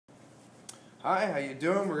Hi, how you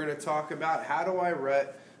doing? We're going to talk about how do I write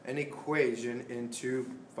an equation into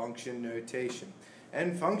function notation.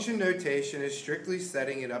 And function notation is strictly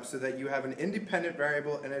setting it up so that you have an independent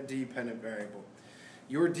variable and a dependent variable.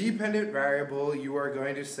 Your dependent variable, you are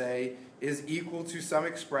going to say, is equal to some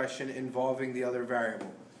expression involving the other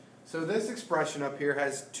variable. So this expression up here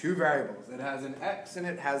has two variables. It has an x and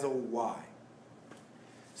it has a y.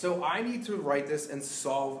 So I need to write this and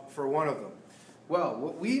solve for one of them. Well,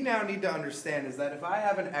 what we now need to understand is that if I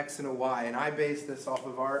have an x and a y, and I base this off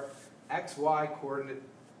of our xy coordinate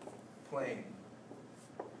plane,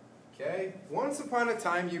 okay? Once upon a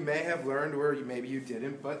time you may have learned, or maybe you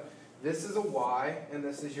didn't, but this is a y and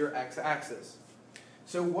this is your x-axis.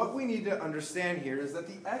 So what we need to understand here is that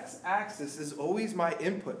the x-axis is always my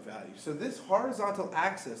input value. So this horizontal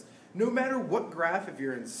axis, no matter what graph, if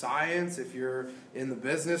you're in science, if you're in the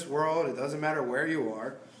business world, it doesn't matter where you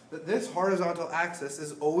are, that this horizontal axis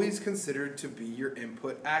is always considered to be your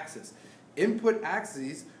input axis. Input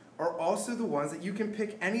axes are also the ones that you can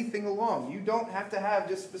pick anything along. You don't have to have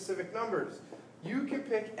just specific numbers. You can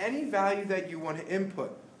pick any value that you want to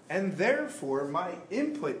input. And therefore, my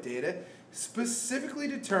input data specifically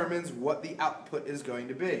determines what the output is going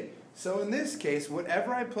to be. So in this case,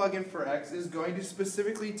 whatever I plug in for x is going to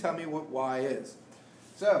specifically tell me what y is.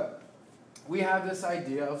 So we have this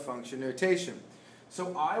idea of function notation.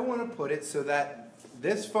 So I want to put it so that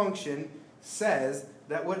this function says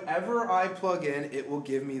that whatever I plug in, it will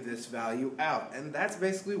give me this value out. And that's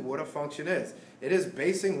basically what a function is. It is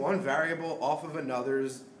basing one variable off of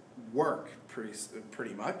another's work,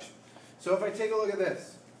 pretty much. So if I take a look at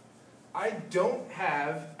this, I don't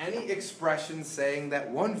have any expression saying that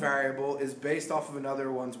one variable is based off of another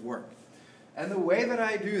one's work. And the way that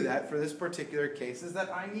I do that for this particular case is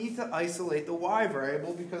that I need to isolate the y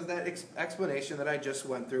variable because that explanation that I just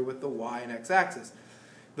went through with the y and x-axis.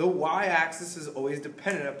 The y-axis is always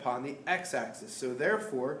dependent upon the x-axis. So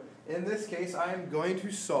therefore, in this case, I am going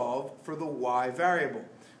to solve for the y variable,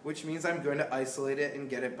 which means I'm going to isolate it and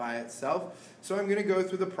get it by itself. So I'm going to go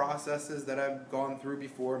through the processes that I've gone through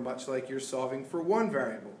before, much like you're solving for one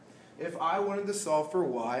variable. If I wanted to solve for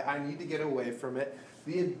y, I need to get away from it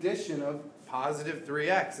the addition of positive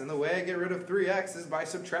 3x. And the way I get rid of 3x is by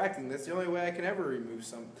subtracting. That's the only way I can ever remove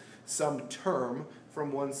some term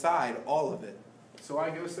from one side, all of it. So I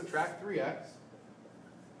go subtract 3x,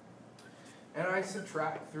 and I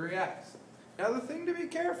subtract 3x. Now the thing to be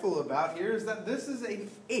careful about here is that this is an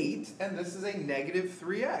 8 and this is a negative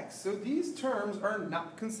 3x. So these terms are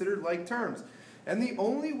not considered like terms. And the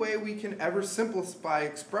only way we can ever simplify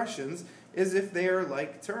expressions is if they are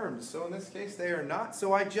like terms. So in this case they are not,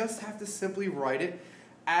 so I just have to simply write it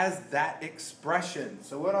as that expression.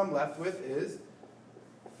 So what I'm left with is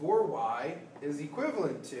 4y is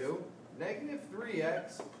equivalent to negative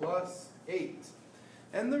 3x plus 8.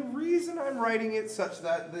 And the reason I'm writing it such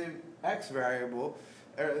that the x variable,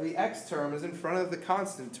 or the x term is in front of the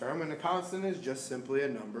constant term, and the constant is just simply a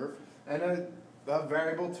number, and a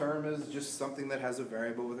variable term is just something that has a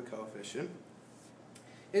variable with a coefficient,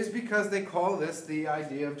 is because they call this the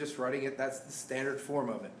idea of just writing it, that's the standard form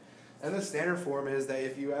of it. And the standard form is that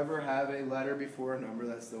if you ever have a letter before a number,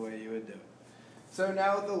 that's the way you would do it. So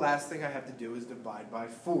now the last thing I have to do is divide by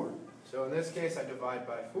 4. So in this case I divide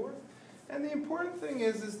by 4. And the important thing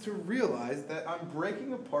is to realize that I'm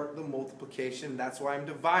breaking apart the multiplication. That's why I'm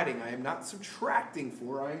dividing. I am not subtracting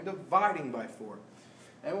 4, I am dividing by 4.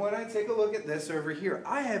 And when I take a look at this over here,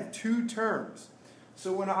 I have two terms.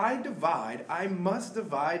 So when I divide, I must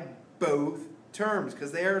divide both terms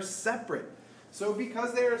because they are separate. So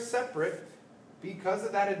because they are separate, because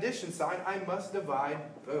of that addition sign, I must divide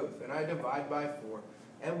both. And I divide by 4.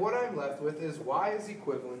 And what I'm left with is y is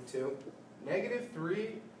equivalent to negative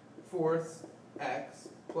 3/4 x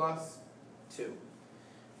plus 2.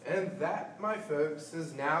 And that, my folks,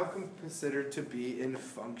 is now considered to be in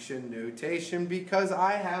function notation because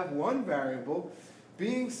I have one variable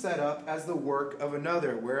being set up as the work of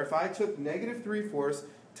another, where if I took negative 3/4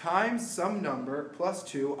 times some number plus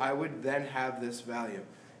 2, I would then have this value.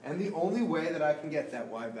 And the only way that I can get that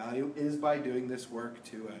y value is by doing this work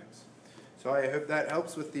 2x. So I hope that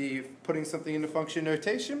helps with the putting something into function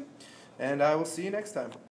notation, and I will see you next time.